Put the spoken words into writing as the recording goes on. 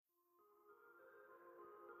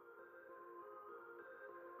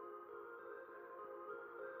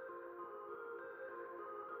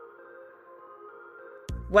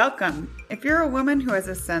Welcome. If you're a woman who has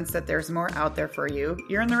a sense that there's more out there for you,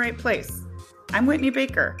 you're in the right place. I'm Whitney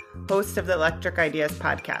Baker, host of the Electric Ideas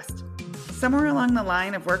podcast. Somewhere along the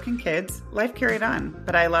line of work and kids, life carried on,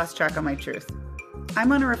 but I lost track of my truth.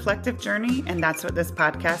 I'm on a reflective journey, and that's what this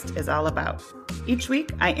podcast is all about. Each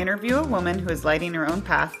week, I interview a woman who is lighting her own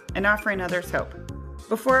path and offering others hope.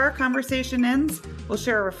 Before our conversation ends, we'll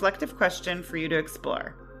share a reflective question for you to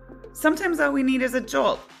explore. Sometimes all we need is a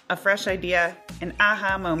jolt, a fresh idea, an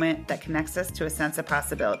aha moment that connects us to a sense of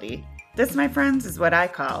possibility. This, my friends, is what I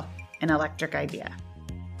call an electric idea.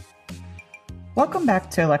 Welcome back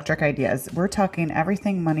to Electric Ideas. We're talking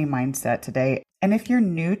everything money mindset today. And if you're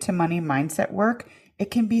new to money mindset work, it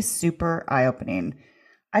can be super eye-opening.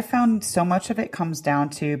 I found so much of it comes down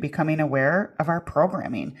to becoming aware of our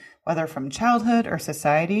programming, whether from childhood or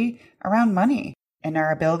society, around money and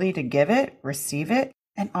our ability to give it, receive it,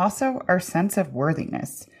 and also our sense of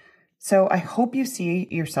worthiness. So I hope you see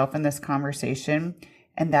yourself in this conversation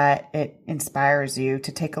and that it inspires you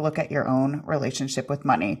to take a look at your own relationship with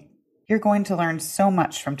money. You're going to learn so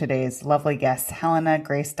much from today's lovely guest, Helena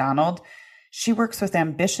Grace Donald. She works with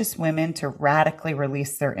ambitious women to radically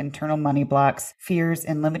release their internal money blocks, fears,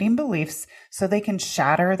 and limiting beliefs so they can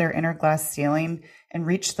shatter their inner glass ceiling and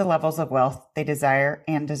reach the levels of wealth they desire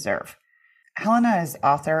and deserve. Helena is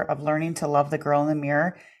author of Learning to Love the Girl in the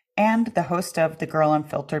Mirror and the host of the Girl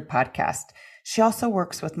Unfiltered podcast. She also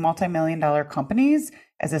works with multi-million-dollar companies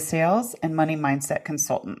as a sales and money mindset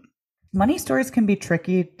consultant. Money stories can be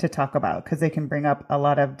tricky to talk about because they can bring up a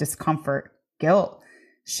lot of discomfort, guilt,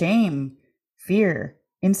 shame, fear,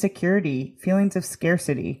 insecurity, feelings of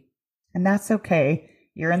scarcity. And that's okay.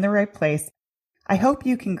 You're in the right place. I hope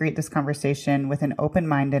you can greet this conversation with an open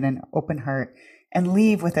mind and an open heart and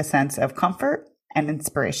leave with a sense of comfort and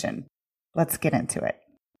inspiration. Let's get into it.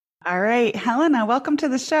 All right, Helena, welcome to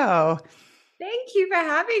the show. Thank you for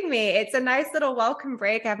having me. It's a nice little welcome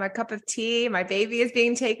break. I have my cup of tea. My baby is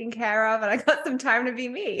being taken care of, and I got some time to be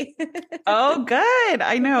me. Oh, good.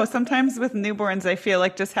 I know. Sometimes with newborns, I feel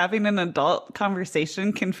like just having an adult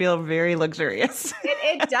conversation can feel very luxurious.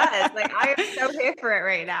 It does. Like, I am so here for it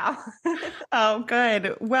right now. Oh,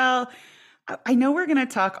 good. Well, I know we're going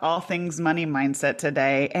to talk all things money mindset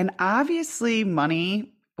today. And obviously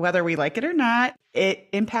money, whether we like it or not, it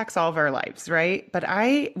impacts all of our lives, right? But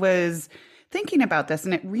I was thinking about this,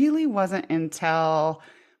 and it really wasn't until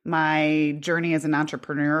my journey as an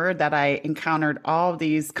entrepreneur that I encountered all of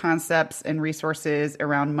these concepts and resources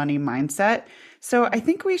around money mindset. So I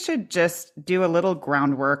think we should just do a little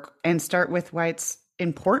groundwork and start with why it's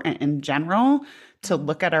important in general to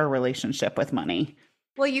look at our relationship with money.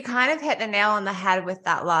 Well, you kind of hit the nail on the head with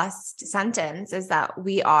that last sentence, is that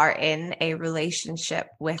we are in a relationship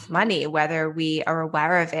with money, whether we are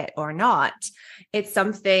aware of it or not. It's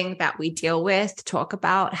something that we deal with, talk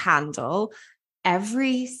about, handle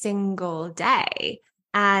every single day.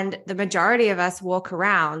 And the majority of us walk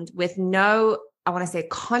around with no, I want to say,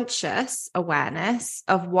 conscious awareness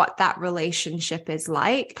of what that relationship is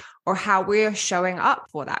like or how we are showing up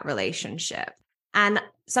for that relationship. And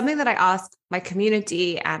something that I ask my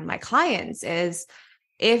community and my clients is,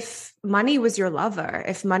 if money was your lover,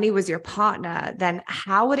 if money was your partner, then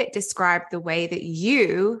how would it describe the way that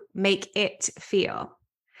you make it feel?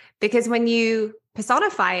 Because when you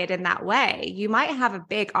personify it in that way, you might have a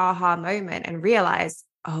big aha moment and realize,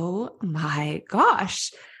 oh my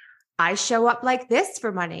gosh, I show up like this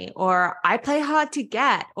for money, or I play hard to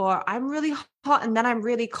get, or I'm really hot and then I'm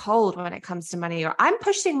really cold when it comes to money, or I'm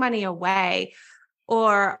pushing money away,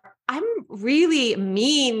 or I'm really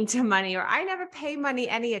mean to money, or I never pay money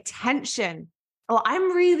any attention, or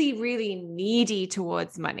I'm really, really needy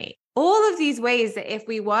towards money. All of these ways that if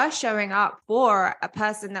we were showing up for a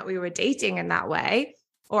person that we were dating in that way,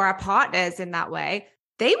 or our partners in that way,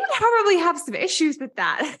 they would probably have some issues with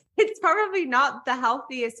that. It's probably not the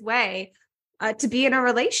healthiest way to be in a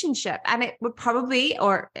relationship. And it would probably,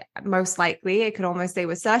 or most likely, I could almost say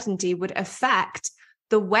with certainty, would affect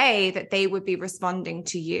the way that they would be responding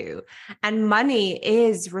to you. And money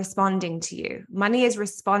is responding to you. Money is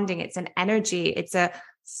responding. It's an energy. It's a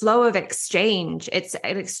flow of exchange. It's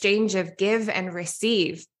an exchange of give and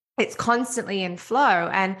receive. It's constantly in flow.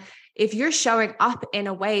 And if you're showing up in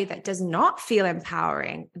a way that does not feel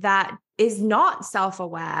empowering, that is not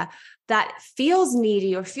self-aware, that feels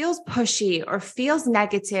needy or feels pushy or feels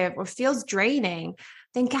negative or feels draining,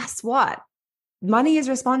 then guess what? Money is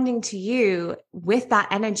responding to you with that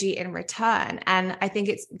energy in return. And I think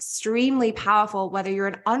it's extremely powerful, whether you're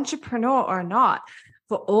an entrepreneur or not,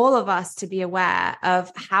 for all of us to be aware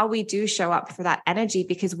of how we do show up for that energy,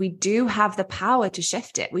 because we do have the power to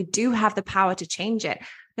shift it. We do have the power to change it.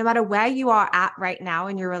 no matter where you are at right now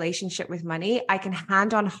in your relationship with money, I can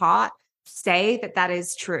hand on heart say that that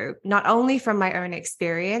is true, not only from my own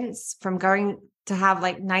experience, from going to have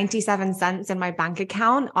like 97 cents in my bank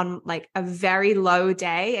account on like a very low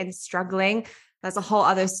day and struggling. That's a whole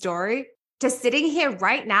other story. To sitting here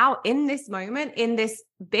right now in this moment, in this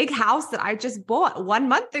big house that I just bought 1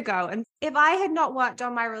 month ago. And if I had not worked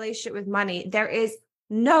on my relationship with money, there is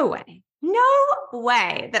no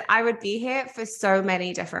way that I would be here for so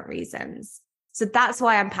many different reasons. So that's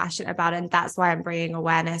why I'm passionate about it. And that's why I'm bringing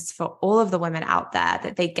awareness for all of the women out there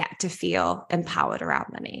that they get to feel empowered around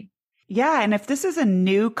money. Yeah. And if this is a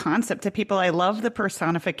new concept to people, I love the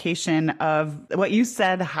personification of what you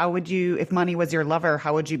said. How would you, if money was your lover,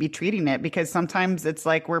 how would you be treating it? Because sometimes it's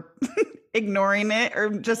like we're ignoring it or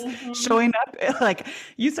just showing up, like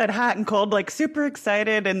you said, hot and cold, like super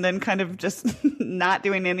excited and then kind of just not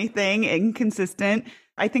doing anything, inconsistent.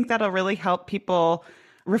 I think that'll really help people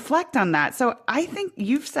reflect on that. So I think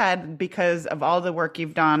you've said, because of all the work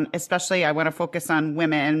you've done, especially I want to focus on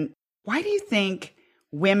women. Why do you think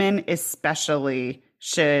women especially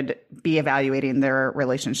should be evaluating their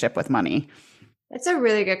relationship with money? That's a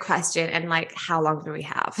really good question. And like, how long do we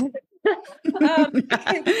have?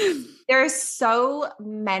 There are so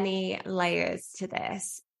many layers to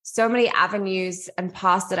this, so many avenues and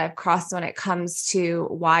paths that I've crossed when it comes to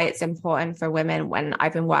why it's important for women when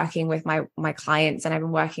I've been working with my clients and I've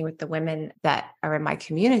been working with the women that are in my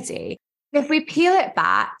community. If we peel it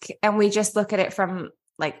back and we just look at it from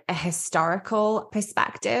like a historical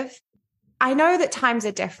perspective, I know that times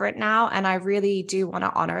are different now, and I really do want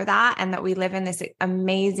to honor that, and that we live in this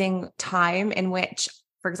amazing time in which,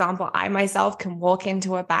 for example, I myself can walk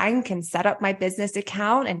into a bank and set up my business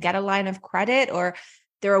account and get a line of credit, or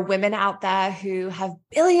there are women out there who have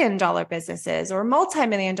billion-dollar businesses or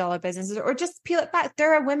multi-million-dollar businesses, or just peel it back.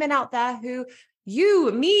 There are women out there who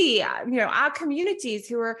our communities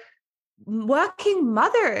who are working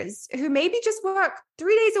mothers who maybe just work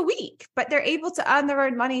 3 days a week, but they're able to earn their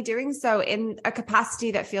own money doing so in a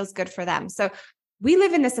capacity that feels good for them. So we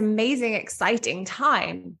live in this amazing, exciting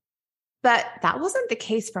time. But that wasn't the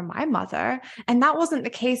case for my mother, and that wasn't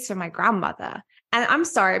the case for my grandmother. And I'm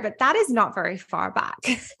sorry, but that is not very far back.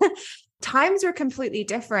 Times were completely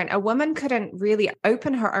different. A woman couldn't really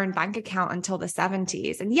open her own bank account until the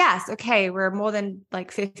 70s. And yes, okay, we're more than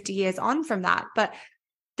like 50 years on from that. But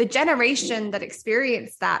the generation that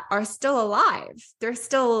experienced that are still alive. They're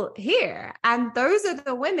still here. And those are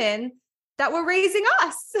the women that were raising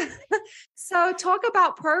us. So talk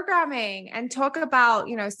about programming and talk about,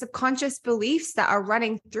 subconscious beliefs that are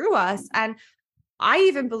running through us. And I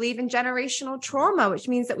even believe in generational trauma, which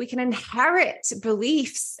means that we can inherit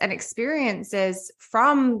beliefs and experiences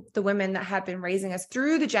from the women that have been raising us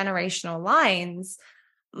through the generational lines.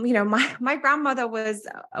 My grandmother was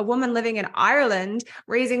a woman living in Ireland,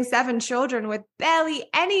 raising 7 children with barely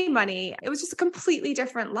any money. It was just a completely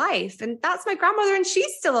different life. And that's my grandmother, and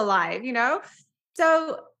she's still alive,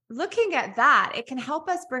 So looking at that, it can help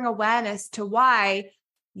us bring awareness to why,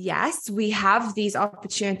 yes, we have these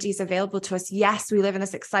opportunities available to us. Yes, we live in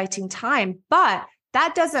this exciting time, but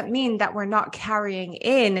that doesn't mean that we're not carrying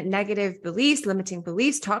in negative beliefs, limiting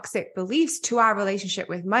beliefs, toxic beliefs to our relationship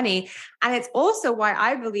with money. And it's also why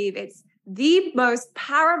I believe it's the most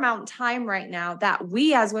paramount time right now that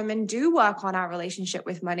we as women do work on our relationship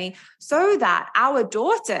with money, so that our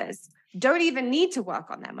daughters don't even need to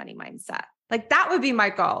work on their money mindset. Like, that would be my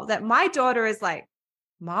goal, that my daughter is like,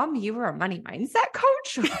 Mom, you were a money mindset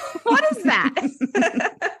coach? What is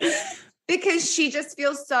that? Because she just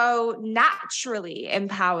feels so naturally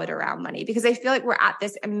empowered around money, because I feel like we're at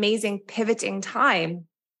this amazing pivoting time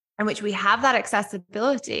in which we have that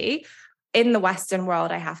accessibility in the Western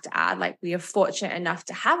world. I have to add, like, we are fortunate enough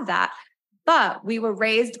to have that, but we were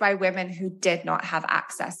raised by women who did not have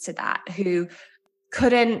access to that, who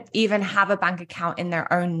couldn't even have a bank account in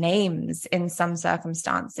their own names in some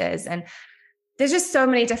circumstances. And there's just so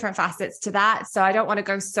many different facets to that. So I don't want to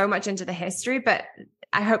go so much into the history, but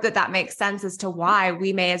I hope that makes sense as to why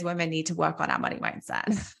we may as women need to work on our money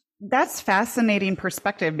mindset. That's fascinating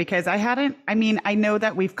perspective, because I know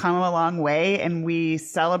that we've come a long way and we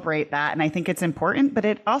celebrate that. And I think it's important, but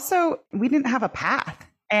we didn't have a path.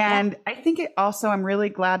 And I think I'm really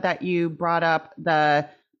glad that you brought up the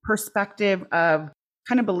perspective of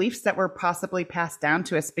kind of beliefs that were possibly passed down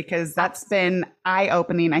to us, because that's been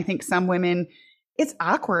eye-opening. I think some women, it's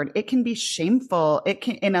awkward. It can be shameful.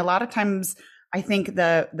 And a lot of times I think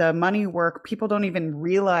the money work, people don't even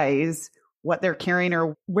realize what they're carrying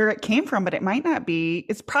or where it came from, but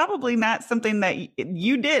it's probably not something that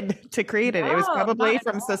you did to create it. It was probably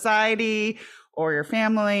from society or your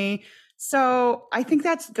family. So I think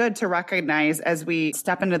that's good to recognize as we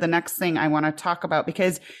step into the next thing I want to talk about,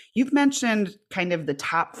 because you've mentioned kind of the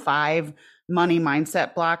top 5 money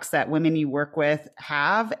mindset blocks that women you work with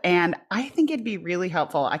have. And I think it'd be really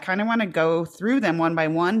helpful. I kind of want to go through them one by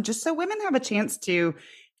one, just so women have a chance to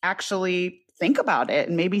actually think about it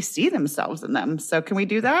and maybe see themselves in them. So can we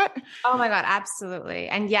do that? Oh my God, absolutely.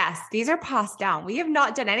 And yes, these are passed down. We have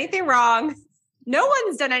not done anything wrong. No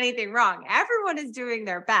one's done anything wrong. Everyone is doing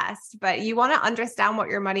their best, but you want to understand what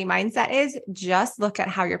your money mindset is. Just look at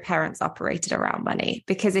how your parents operated around money.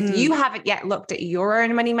 Because if you haven't yet looked at your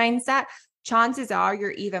own money mindset, chances are you're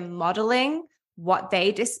either modeling what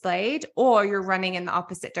they displayed or you're running in the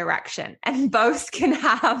opposite direction. And both can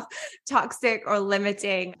have toxic or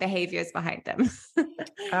limiting behaviors behind them.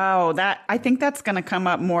 I think that's going to come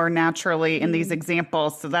up more naturally in these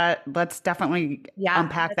examples. So let's definitely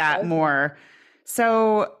unpack that more.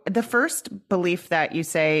 So the first belief that you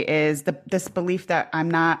say is this belief that I'm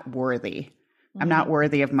not worthy. I'm not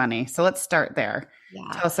worthy of money. So let's start there. Yeah.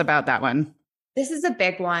 Tell us about that one. This is a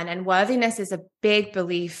big one. And worthiness is a big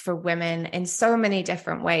belief for women in so many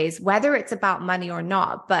different ways, whether it's about money or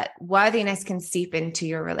not, but worthiness can seep into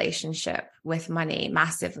your relationship with money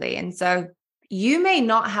massively. And so you may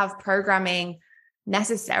not have programming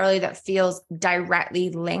necessarily that feels directly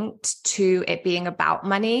linked to it being about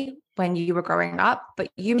money when you were growing up, but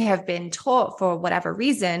you may have been taught for whatever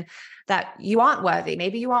reason that you aren't worthy.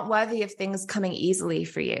 Maybe you aren't worthy of things coming easily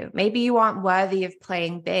for you. Maybe you aren't worthy of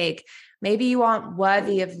playing big. Maybe you aren't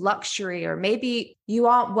worthy of luxury, or maybe you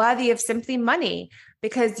aren't worthy of simply money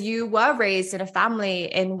because you were raised in a family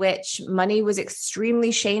in which money was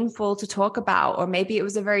extremely shameful to talk about, or maybe it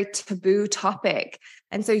was a very taboo topic.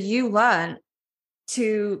 And so you learn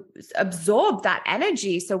to absorb that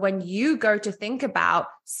energy. So when you go to think about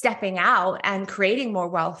stepping out and creating more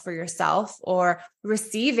wealth for yourself, or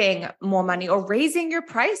receiving more money, or raising your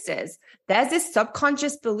prices, there's this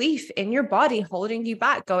subconscious belief in your body holding you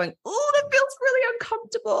back, going, oh, that feels really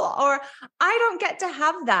uncomfortable, or I don't get to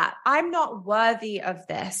have that. I'm not worthy of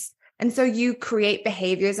this. And so you create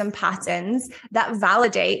behaviors and patterns that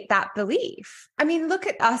validate that belief. I mean, look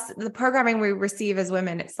at us, the programming we receive as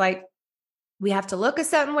women. It's like, we have to look a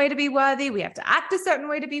certain way to be worthy. We have to act a certain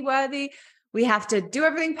way to be worthy. We have to do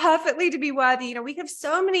everything perfectly to be worthy. You know, we have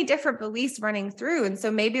so many different beliefs running through. And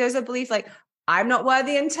so maybe there's a belief like, I'm not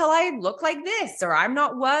worthy until I look like this, or I'm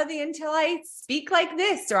not worthy until I speak like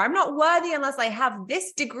this, or I'm not worthy unless I have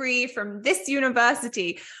this degree from this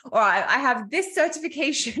university, or I have this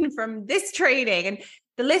certification from this training. And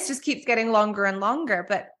the list just keeps getting longer and longer.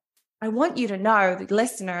 But I want you to know, the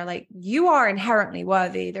listener, like, you are inherently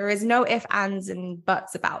worthy. There is no ifs, ands, and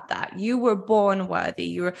buts about that. You were born worthy.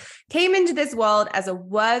 You came into this world as a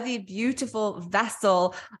worthy, beautiful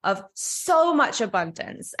vessel of so much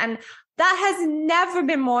abundance. And that has never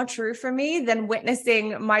been more true for me than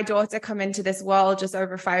witnessing my daughter come into this world just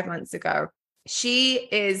over 5 months ago. She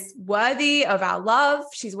is worthy of our love.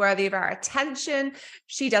 She's worthy of our attention.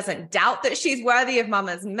 She doesn't doubt that she's worthy of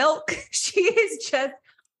mama's milk. She is just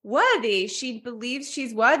worthy. She believes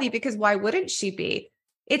she's worthy, because why wouldn't she be?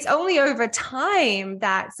 It's only over time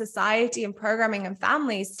that society and programming and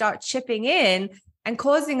families start chipping in and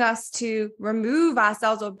causing us to remove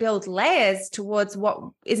ourselves or build layers towards what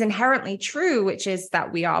is inherently true, which is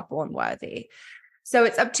that we are born worthy. So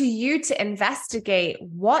it's up to you to investigate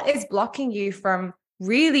what is blocking you from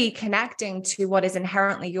really connecting to what is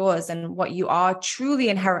inherently yours and what you are truly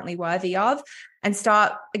inherently worthy of, and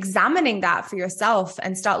start examining that for yourself,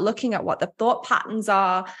 and start looking at what the thought patterns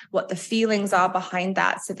are, what the feelings are behind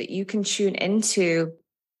that, so that you can tune into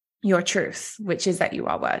your truth, which is that you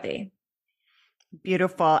are worthy.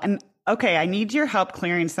 Beautiful. And okay, I need your help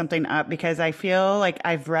clearing something up, because I feel like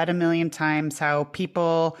I've read a million times how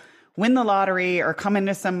people win the lottery or come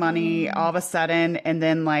into some money all of a sudden, and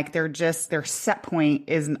then like their set point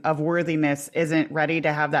of worthiness isn't ready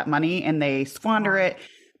to have that money, and they squander it.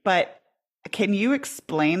 But can you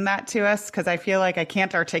explain that to us? Because I feel like I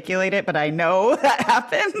can't articulate it, but I know that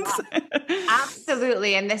happens.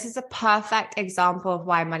 Absolutely. And this is a perfect example of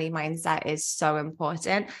why money mindset is so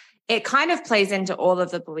important. It kind of plays into all of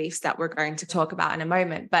the beliefs that we're going to talk about in a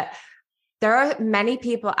moment. But there are many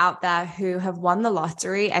people out there who have won the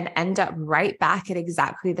lottery and end up right back at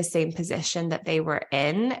exactly the same position that they were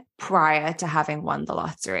in prior to having won the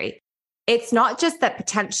lottery. It's not just that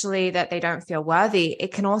potentially that they don't feel worthy.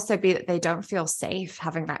 It can also be that they don't feel safe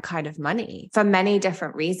having that kind of money for many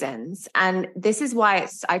different reasons. And this is why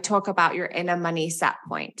I talk about your inner money set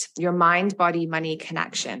point, your mind, body, money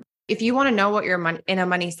connection. If you want to know what your inner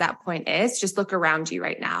money set point is, just look around you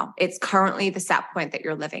right now. It's currently the set point that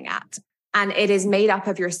you're living at. And it is made up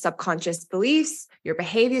of your subconscious beliefs, your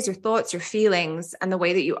behaviors, your thoughts, your feelings, and the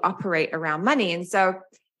way that you operate around money. And so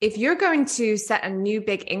if you're going to set a new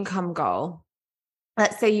big income goal,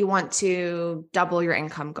 let's say you want to double your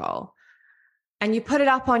income goal, and you put it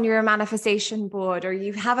up on your manifestation board, or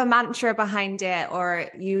you have a mantra behind it, or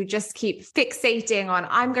you just keep fixating on,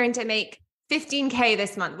 I'm going to make 15K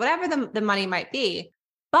this month, whatever the money might be,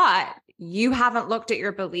 but you haven't looked at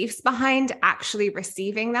your beliefs behind actually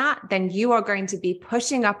receiving that, then you are going to be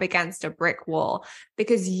pushing up against a brick wall,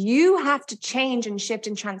 because you have to change and shift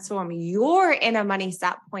and transform your inner money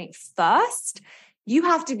set point first. You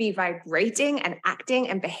have to be vibrating and acting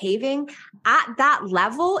and behaving at that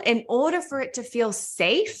level in order for it to feel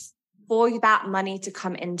safe for that money to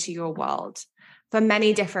come into your world, for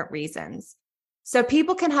many different reasons. So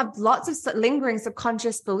people can have lots of lingering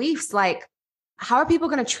subconscious beliefs like, how are people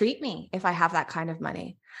going to treat me if I have that kind of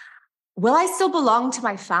money? Will I still belong to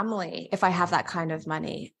my family if I have that kind of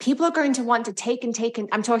money? People are going to want to take and take, and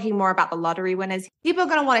I'm talking more about the lottery winners. People are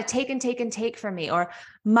going to want to take and take and take from me, or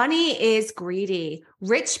money is greedy.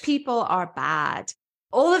 Rich people are bad.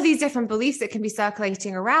 All of these different beliefs that can be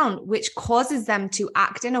circulating around, which causes them to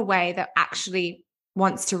act in a way that actually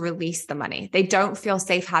wants to release the money. They don't feel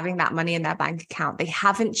safe having that money in their bank account. They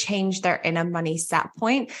haven't changed their inner money set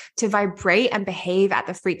point to vibrate and behave at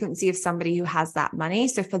the frequency of somebody who has that money.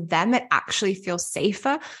 So for them, it actually feels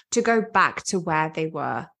safer to go back to where they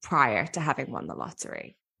were prior to having won the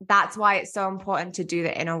lottery. That's why it's so important to do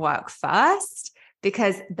the inner work first,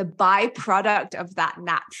 because the byproduct of that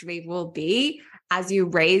naturally will be, as you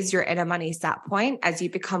raise your inner money set point, as you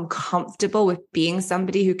become comfortable with being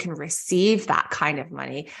somebody who can receive that kind of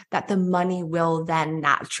money, that the money will then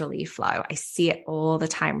naturally flow. I see it all the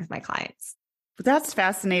time with my clients. That's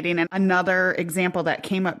fascinating. And another example that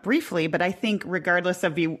came up briefly, but I think regardless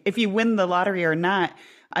of if you win the lottery or not,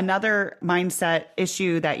 another mindset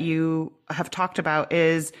issue that you have talked about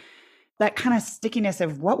is that kind of stickiness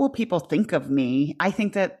of what will people think of me? I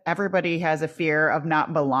think that everybody has a fear of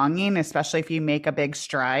not belonging, especially if you make a big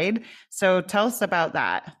stride. So tell us about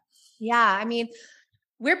that. Yeah. I mean,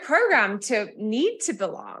 we're programmed to need to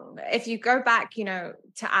belong. If you go back,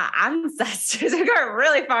 to our ancestors, we go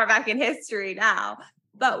really far back in history now,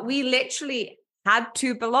 but we literally had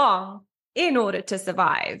to belong in order to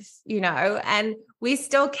survive, and we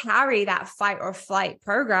still carry that fight or flight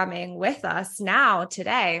programming with us now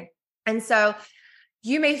today. And so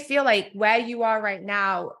you may feel like where you are right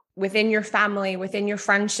now within your family, within your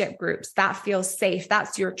friendship groups, that feels safe.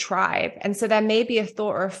 That's your tribe. And so there may be a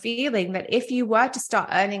thought or a feeling that if you were to start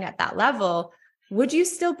earning at that level, would you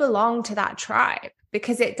still belong to that tribe?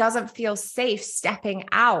 Because it doesn't feel safe stepping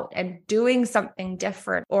out and doing something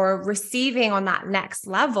different or receiving on that next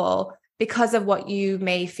level because of what you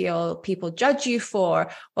may feel people judge you for,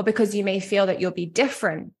 or because you may feel that you'll be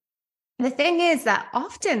different. The thing is that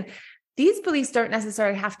often these beliefs don't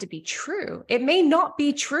necessarily have to be true. It may not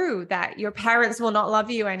be true that your parents will not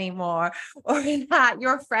love you anymore, or that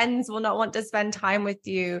your friends will not want to spend time with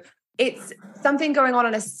you. It's something going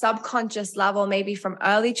on a subconscious level, maybe from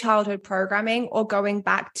early childhood programming, or going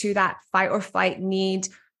back to that fight or flight need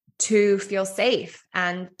to feel safe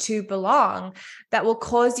and to belong, that will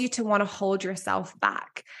cause you to want to hold yourself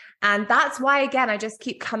back. And that's why, again, I just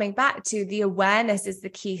keep coming back to the awareness is the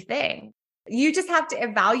key thing. You just have to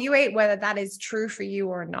evaluate whether that is true for you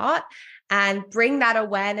or not, and bring that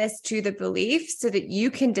awareness to the belief so that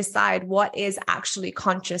you can decide what is actually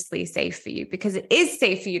consciously safe for you, because it is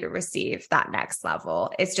safe for you to receive that next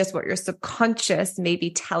level. It's just what your subconscious may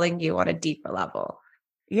be telling you on a deeper level.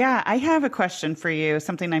 Yeah, I have a question for you,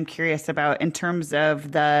 something I'm curious about in terms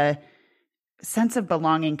of the sense of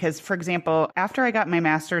belonging. Because, for example, after I got my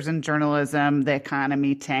master's in journalism, the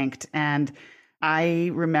economy tanked, and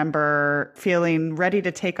I remember feeling ready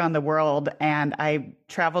to take on the world. And I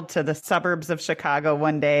traveled to the suburbs of Chicago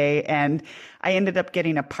one day, and I ended up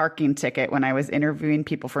getting a parking ticket when I was interviewing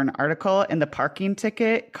people for an article. And the parking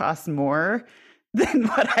ticket cost more than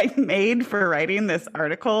what I made for writing this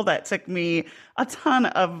article that took me a ton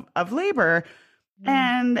of labor.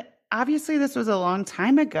 And obviously this was a long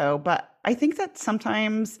time ago, but I think that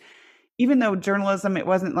sometimes, even though journalism, it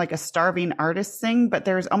wasn't like a starving artist thing, but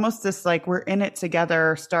there's almost this like, we're in it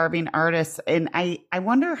together, starving artists. And I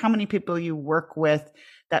wonder how many people you work with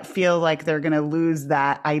that feel like they're going to lose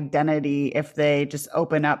that identity if they just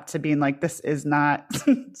open up to being like, this is not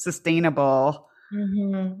sustainable.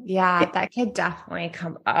 Mm-hmm. Yeah, that could definitely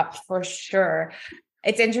come up for sure.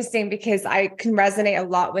 It's interesting because I can resonate a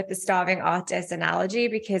lot with the starving artist analogy,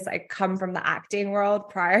 because I come from the acting world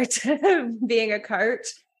prior to being a coach.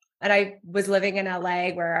 And I was living in LA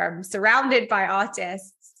where I'm surrounded by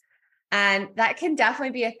artists. And that can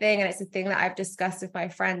definitely be a thing. And it's a thing that I've discussed with my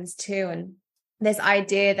friends too. And this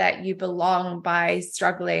idea that you belong by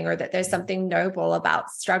struggling, or that there's something noble about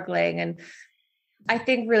struggling. And I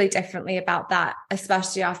think really differently about that,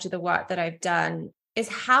 especially after the work that I've done, is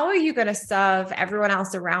how are you going to serve everyone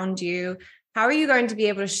else around you? How are you going to be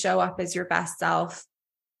able to show up as your best self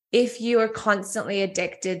if you are constantly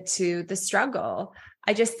addicted to the struggle?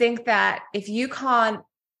 I just think that if you can't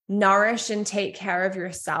nourish and take care of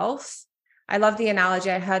yourself, I love the analogy.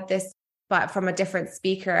 I heard this, but from a different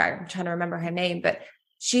speaker. I'm trying to remember her name, but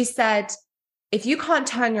she said, if you can't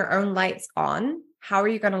turn your own lights on, how are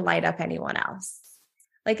you going to light up anyone else?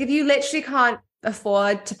 Like if you literally can't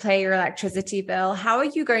afford to pay your electricity bill, how are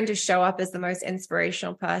you going to show up as the most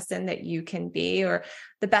inspirational person that you can be, or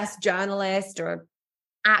the best journalist or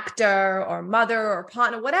actor or mother or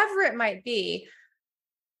partner, whatever it might be?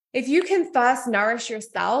 If you can first nourish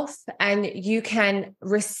yourself and you can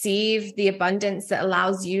receive the abundance that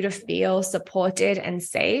allows you to feel supported and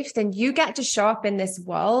safe, then you get to show up in this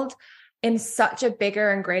world in such a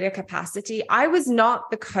bigger and greater capacity. I was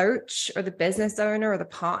not the coach or the business owner or the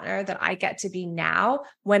partner that I get to be now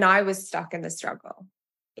when I was stuck in the struggle.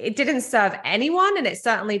 It didn't serve anyone, and it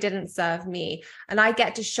certainly didn't serve me. And I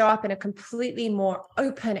get to show up in a completely more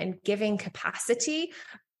open and giving capacity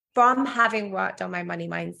from having worked on my money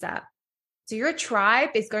mindset. So your tribe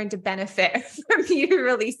is going to benefit from you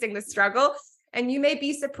releasing the struggle. And you may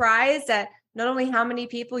be surprised at not only how many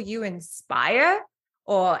people you inspire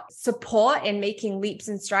or support in making leaps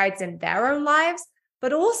and strides in their own lives,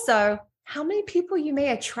 but also how many people you may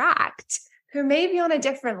attract who may be on a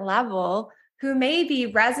different level, who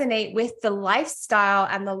maybe resonate with the lifestyle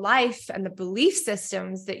and the life and the belief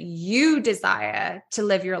systems that you desire to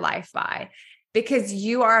live your life by. Because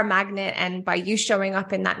you are a magnet, and by you showing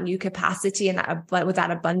up in that new capacity and that with that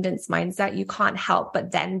abundance mindset, you can't help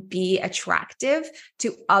but then be attractive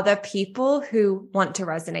to other people who want to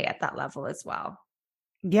resonate at that level as well.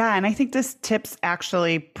 Yeah. And I think this tips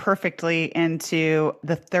actually perfectly into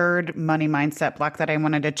the third money mindset block that I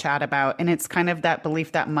wanted to chat about. And it's kind of that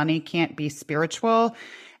belief that money can't be spiritual.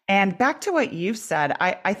 And back to what you've said,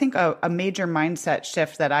 I think a major mindset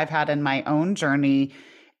shift that I've had in my own journey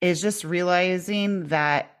is just realizing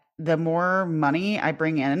that the more money I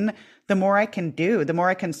bring in, the more I can do, the more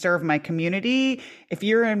I can serve my community. If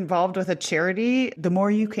you're involved with a charity, the more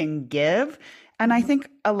you can give. And I think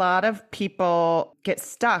a lot of people get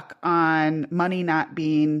stuck on money not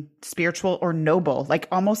being spiritual or noble, like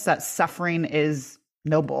almost that suffering is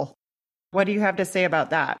noble. What do you have to say about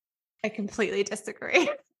that? I completely disagree.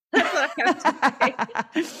 That's what I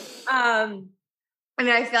have to say. I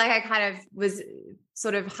mean, I feel like I kind of was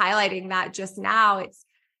sort of highlighting that just now. It's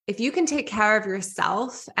if you can take care of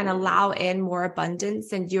yourself and allow in more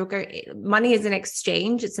abundance, and money is an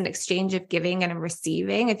exchange. It's an exchange of giving and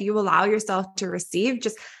receiving. If you allow yourself to receive,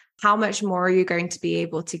 just how much more are you going to be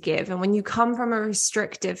able to give? And when you come from a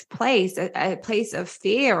restrictive place, a place of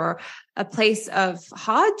fear or a place of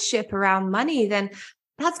hardship around money, then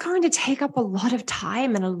that's going to take up a lot of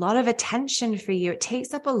time and a lot of attention for you. It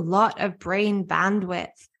takes up a lot of brain bandwidth.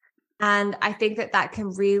 And I think that can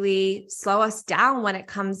really slow us down when it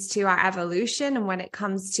comes to our evolution and when it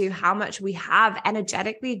comes to how much we have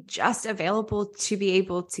energetically just available to be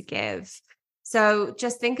able to give. So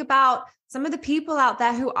just think about some of the people out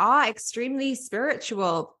there who are extremely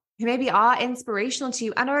spiritual, who maybe are inspirational to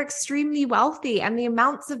you and are extremely wealthy, and the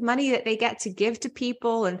amounts of money that they get to give to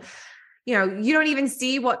people. And you don't even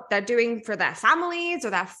see what they're doing for their families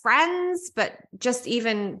or their friends, but just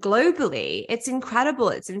even globally, it's incredible.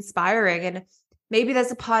 It's inspiring. And maybe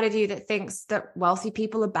there's a part of you that thinks that wealthy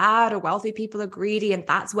people are bad or wealthy people are greedy. And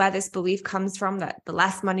that's where this belief comes from, that the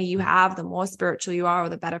less money you have, the more spiritual you are or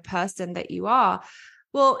the better person that you are.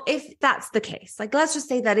 Well, if that's the case, like, let's just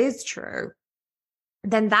say that is true,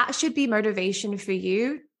 then that should be motivation for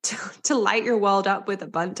you to light your world up with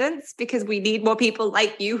abundance, because we need more people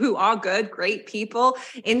like you who are good, great people,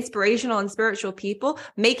 inspirational and spiritual people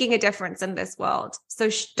making a difference in this world. So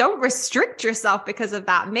don't restrict yourself because of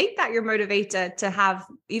that. Make that your motivator to have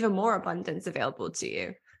even more abundance available to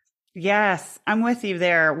you. Yes, I'm with you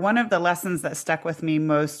there. One of the lessons that stuck with me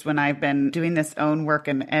most when I've been doing this own work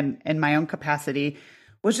and in my own capacity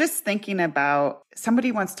was just thinking about,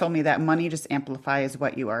 somebody once told me that money just amplifies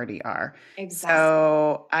what you already are. Exactly.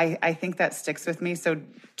 So I think that sticks with me. So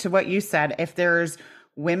to what you said, if there's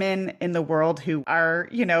women in the world who are,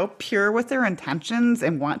 pure with their intentions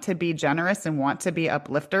and want to be generous and want to be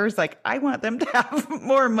uplifters, like, I want them to have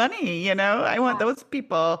more money, I want those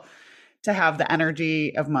people to have the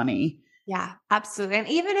energy of money. Yeah, absolutely. And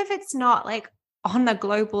even if it's not like on the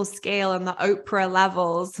global scale and the Oprah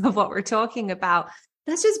levels of what we're talking about,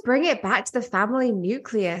 let's just bring it back to the family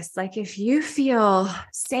nucleus. Like if you feel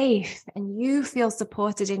safe and you feel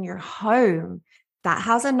supported in your home, that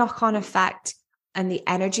has a knock-on effect and the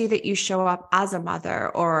energy that you show up as a mother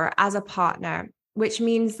or as a partner, which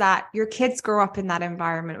means that your kids grow up in that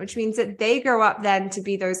environment, which means that they grow up then to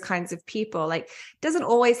be those kinds of people. Like it doesn't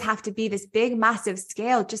always have to be this big, massive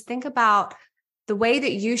scale. Just think about the way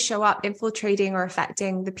that you show up infiltrating or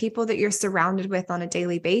affecting the people that you're surrounded with on a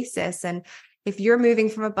daily basis. And if you're moving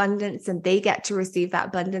from abundance and they get to receive that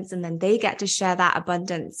abundance, and then they get to share that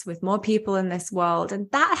abundance with more people in this world,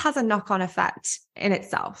 and that has a knock-on effect in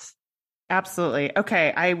itself. Absolutely.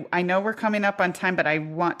 Okay. I know we're coming up on time, but I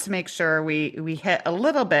want to make sure we hit a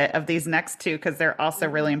little bit of these next two because they're also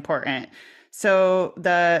really important. So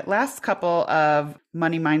the last couple of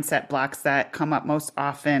money mindset blocks that come up most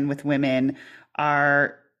often with women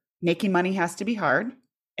are making money has to be hard.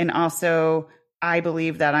 And also, I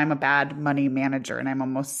believe that I'm a bad money manager and I'm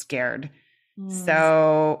almost scared.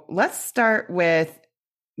 So let's start with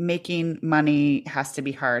making money has to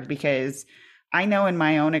be hard, because I know in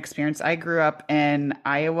my own experience, I grew up in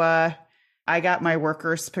Iowa. I got my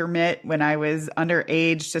worker's permit when I was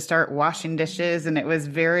underage to start washing dishes. And it was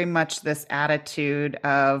very much this attitude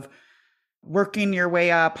of working your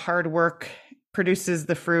way up, hard work produces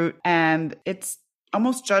the fruit. And it's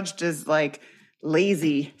almost judged as like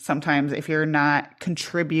lazy sometimes if you're not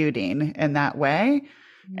contributing in that way.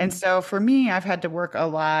 And so for me, I've had to work a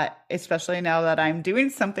lot, especially now that I'm doing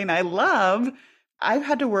something I love. I've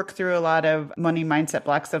had to work through a lot of money mindset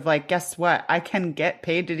blocks of like, guess what? I can get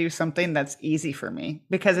paid to do something that's easy for me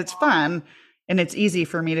because it's fun and it's easy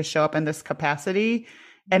for me to show up in this capacity.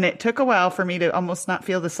 And it took a while for me to almost not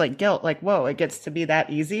feel this like guilt, like, whoa, it gets to be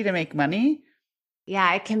that easy to make money.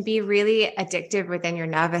 Yeah, it can be really addictive within your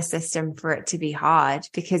nervous system for it to be hard,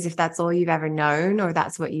 because if that's all you've ever known or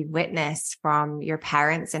that's what you've witnessed from your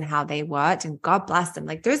parents and how they worked, and God bless them,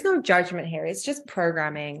 like there's no judgment here. It's just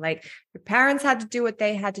programming. Like your parents had to do what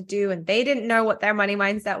they had to do and they didn't know what their money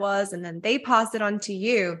mindset was. And then they passed it on to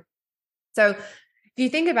you. So if you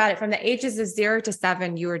think about it, from the ages of 0 to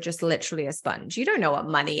 7, you are just literally a sponge. You don't know what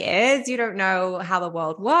money is. You don't know how the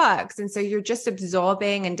world works. And so you're just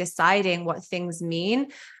absorbing and deciding what things mean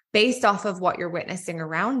based off of what you're witnessing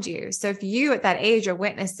around you. So if you at that age are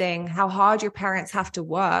witnessing how hard your parents have to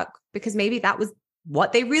work, because maybe that was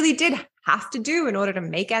what they really did have to do in order to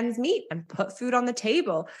make ends meet and put food on the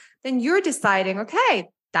table, then you're deciding, okay,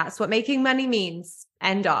 that's what making money means.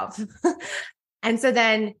 End of. And so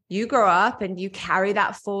then you grow up and you carry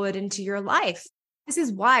that forward into your life. This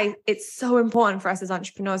is why it's so important for us as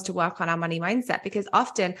entrepreneurs to work on our money mindset, because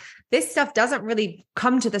often this stuff doesn't really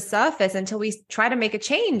come to the surface until we try to make a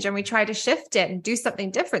change and we try to shift it and do something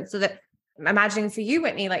different. So that, imagining for you,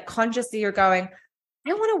 Whitney, like consciously you're going,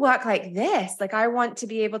 I want to work like this. Like I want to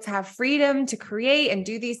be able to have freedom to create and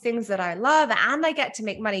do these things that I love, and I get to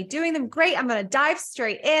make money doing them. Great. I'm going to dive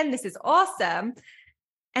straight in. This is awesome.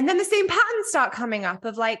 And then the same patterns start coming up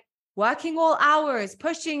of like working all hours,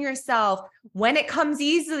 pushing yourself. When it comes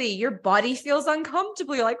easily, your body feels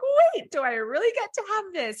uncomfortable. You're like, wait, do I really get to have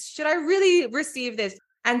this? Should I really receive this?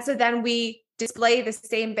 And so then we display the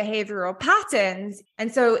same behavioral patterns.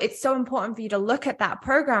 And so it's so important for you to look at that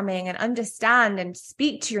programming and understand and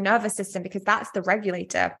speak to your nervous system, because that's the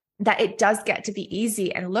regulator, that it does get to be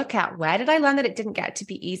easy. And look at, where did I learn that it didn't get to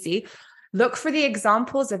be easy? Look for the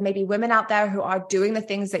examples of maybe women out there who are doing the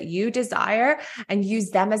things that you desire and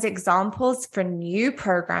use them as examples for new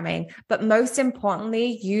programming. But most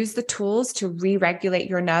importantly, use the tools to re-regulate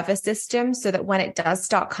your nervous system so that when it does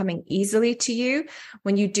start coming easily to you,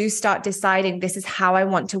 when you do start deciding this is how I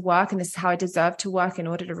want to work and this is how I deserve to work in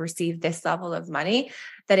order to receive this level of money,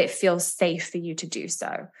 that it feels safe for you to do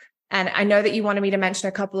so. And I know that you wanted me to mention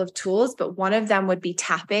a couple of tools, but one of them would be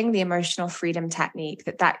tapping, the emotional freedom technique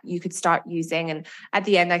that you could start using. And at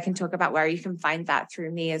the end, I can talk about where you can find that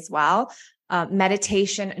through me as well.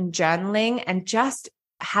 Meditation and journaling, and just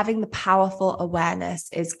having the powerful awareness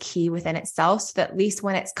is key within itself, so that at least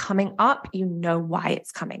when it's coming up, you know why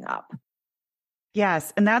it's coming up.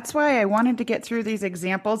 Yes. And that's why I wanted to get through these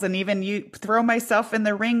examples and even you throw myself in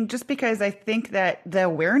the ring, just because I think that the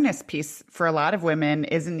awareness piece for a lot of women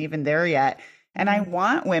isn't even there yet. And I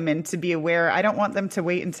want women to be aware. I don't want them to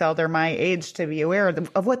wait until they're my age to be aware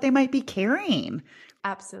of what they might be carrying.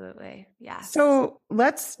 Absolutely. Yes. So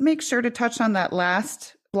let's make sure to touch on that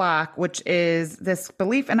last block, which is this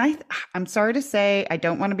belief. And I'm sorry to say, I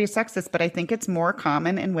don't want to be sexist, but I think it's more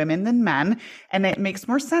common in women than men. And it makes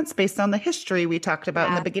more sense based on the history we talked about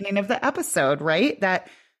in the beginning of the episode, right? That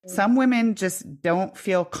Some women just don't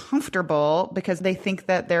feel comfortable because they think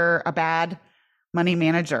that they're a bad money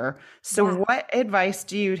manager. So what advice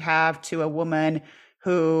do you have to a woman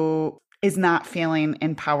who is not feeling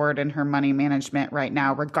empowered in her money management right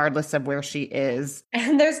now, regardless of where she is?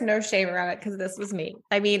 And there's no shame around it because this was me.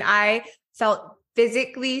 I mean, I felt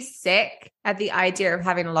physically sick at the idea of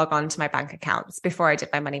having to log on to my bank accounts before I did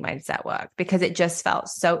my money mindset work because it just felt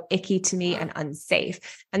so icky to me and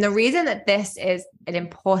unsafe. And the reason that this is an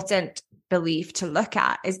important belief to look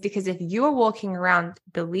at is because if you are walking around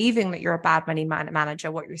believing that you're a bad money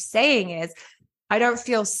manager, what you're saying is, I don't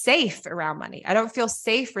feel safe around money. I don't feel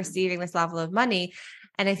safe receiving this level of money.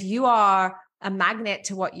 And if you are a magnet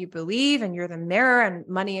to what you believe and you're the mirror and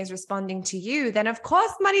money is responding to you, then of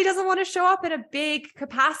course money doesn't want to show up in a big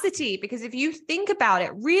capacity. Because if you think about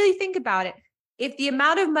it, really think about it, if the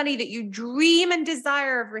amount of money that you dream and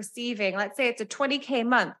desire of receiving, let's say it's a 20K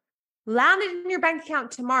month, landed in your bank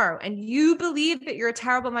account tomorrow and you believe that you're a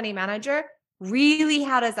terrible money manager, really,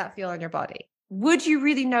 how does that feel in your body? Would you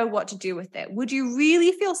really know what to do with it? Would you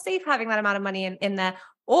really feel safe having that amount of money in there?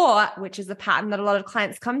 Or, which is the pattern that a lot of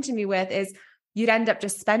clients come to me with, is you'd end up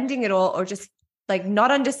just spending it all or just like not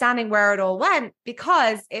understanding where it all went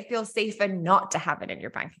because it feels safer not to have it in your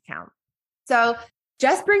bank account. So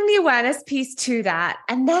just bring the awareness piece to that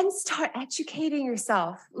and then start educating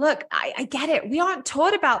yourself. Look, I get it. We aren't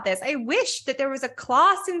taught about this. I wish that there was a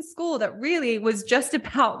class in school that really was just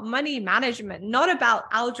about money management, not about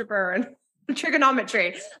algebra and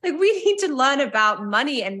trigonometry. Like we need to learn about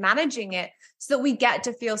money and managing it so that we get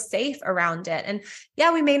to feel safe around it. And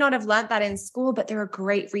yeah, we may not have learned that in school, but there are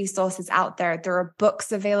great resources out there. There are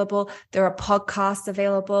books available. There are podcasts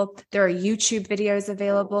available. There are YouTube videos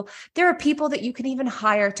available. There are people that you can even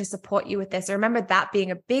hire to support you with this. I remember that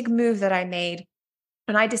being a big move that I made.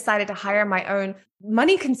 And I decided to hire my own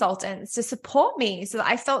money consultants to support me so that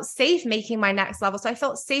I felt safe making my next level. So I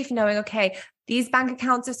felt safe knowing, okay, these bank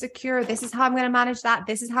accounts are secure. This is how I'm going to manage that.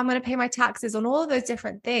 This is how I'm going to pay my taxes on all of those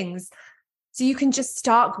different things. So you can just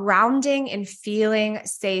start grounding and feeling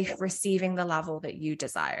safe, receiving the level that you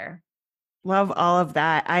desire. Love all of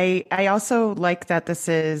that. I also like that this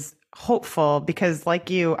is hopeful because like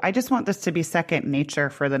you, I just want this to be second nature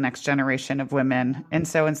for the next generation of women. And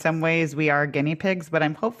so in some ways we are guinea pigs, but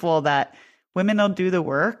I'm hopeful that women will do the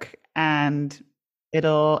work and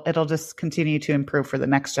it'll just continue to improve for the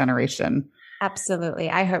next generation. Absolutely.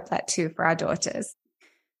 I hope that too for our daughters.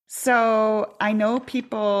 So I know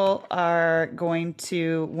people are going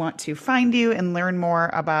to want to find you and learn more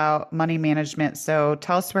about money management. So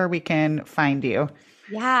tell us where we can find you.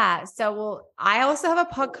 Yeah. So, I also have a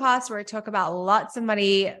podcast where I talk about lots of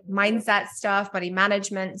money mindset stuff, money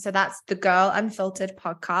management. So that's the Girl Unfiltered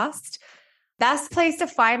podcast. Best place to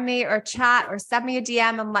find me or chat or send me a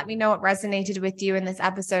DM and let me know what resonated with you in this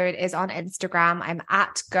episode is on Instagram. I'm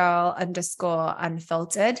at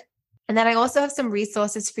girl_unfiltered. And then I also have some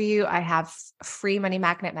resources for you. I have free money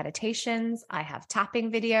magnet meditations. I have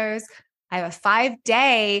tapping videos. I have a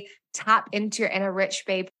 5-day tap into your inner rich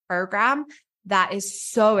babe program that is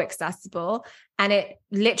so accessible. And it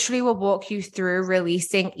literally will walk you through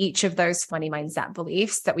releasing each of those money mindset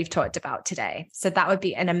beliefs that we've talked about today. So that would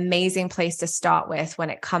be an amazing place to start with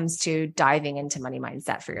when it comes to diving into money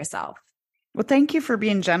mindset for yourself. Well, thank you for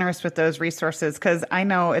being generous with those resources, because I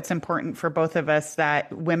know it's important for both of us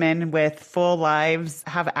that women with full lives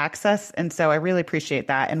have access. And so I really appreciate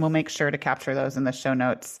that. And we'll make sure to capture those in the show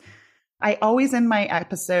notes. I always end my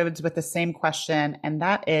episodes with the same question, and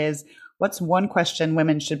that is, what's one question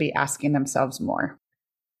women should be asking themselves more?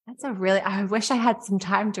 That's I wish I had some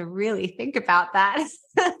time to really think about that.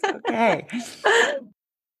 Okay.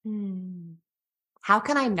 How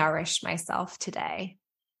can I nourish myself today?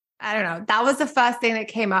 I don't know. That was the first thing that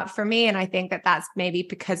came up for me. And I think that that's maybe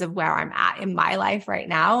because of where I'm at in my life right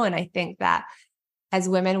now. And I think that as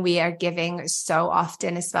women, we are giving so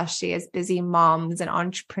often, especially as busy moms and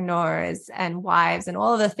entrepreneurs and wives and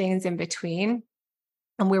all of the things in between.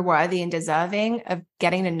 And we're worthy and deserving of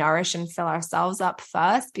getting to nourish and fill ourselves up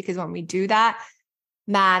first, because when we do that,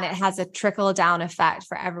 man, it has a trickle down effect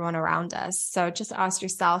for everyone around us. So just ask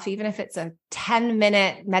yourself, even if it's a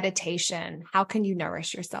 10-minute meditation, how can you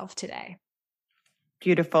nourish yourself today?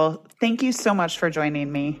 Beautiful. Thank you so much for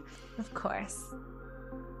joining me. Of course.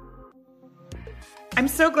 I'm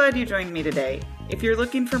so glad you joined me today. If you're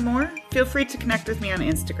looking for more, feel free to connect with me on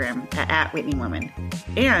Instagram at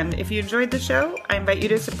 @WhitneyWoman. And if you enjoyed the show, I invite you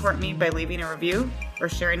to support me by leaving a review or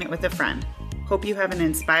sharing it with a friend. Hope you have an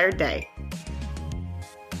inspired day.